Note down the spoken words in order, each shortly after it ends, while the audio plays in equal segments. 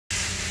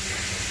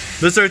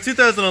This is our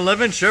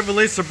 2011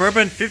 Chevrolet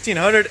Suburban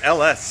 1500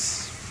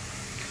 LS.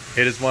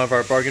 It is one of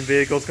our bargain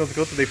vehicles. Comes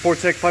with a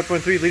 4-tech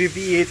 5.3 liter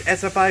V8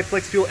 SFI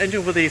flex fuel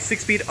engine with a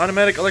 6-speed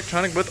automatic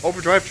electronic with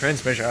overdrive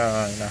transmission.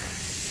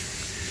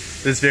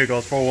 This vehicle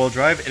is 4-wheel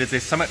drive. It is a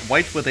Summit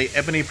White with a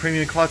ebony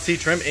premium cloth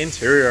seat trim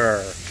interior.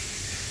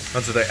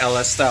 Comes with the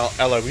LS style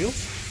alloy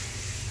wheels.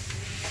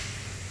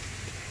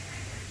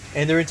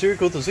 And their interior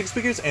goes with 6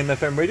 speakers,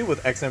 AM/FM radio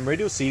with XM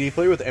radio, CD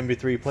player with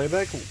MP3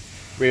 playback,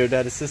 radio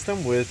data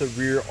system with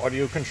rear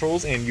audio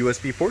controls and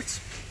USB ports.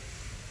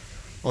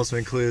 Also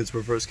includes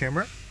reverse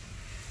camera,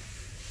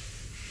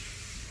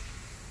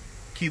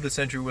 keyless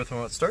entry with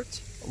remote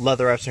starts,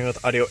 leather wrap steering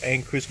with audio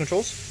and cruise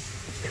controls.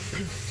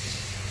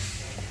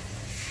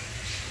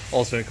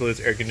 Also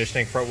includes air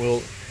conditioning,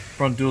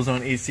 front dual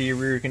zone AC,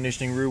 rear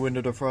conditioning, rear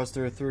window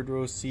defroster, third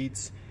row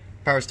seats,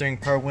 power steering,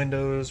 power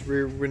windows,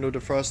 rear window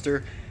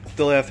defroster,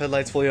 delay off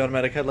headlights, fully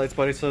automatic headlights,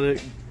 body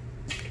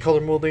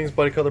color moldings,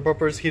 body color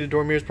bumpers, heated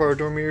door mirrors, power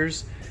door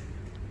mirrors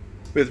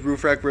with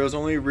roof rack rails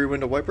only, rear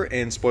window wiper,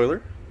 and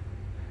spoiler.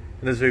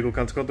 And this vehicle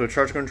comes with a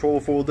traction control,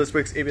 4-wheel disc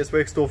brakes, ABS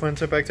brakes, dual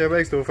front impact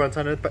airbags, dual front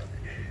side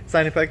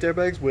impact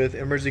airbags with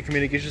emergency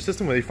communication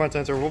system with a front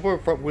sensor roll,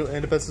 front wheel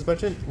independent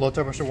suspension, low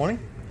tire pressure warning.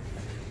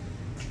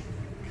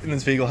 And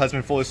this vehicle has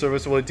been fully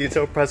serviced, fully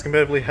detailed, price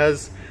competitively,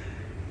 has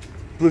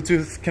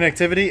Bluetooth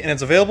connectivity, and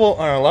it's available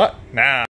on our lot now.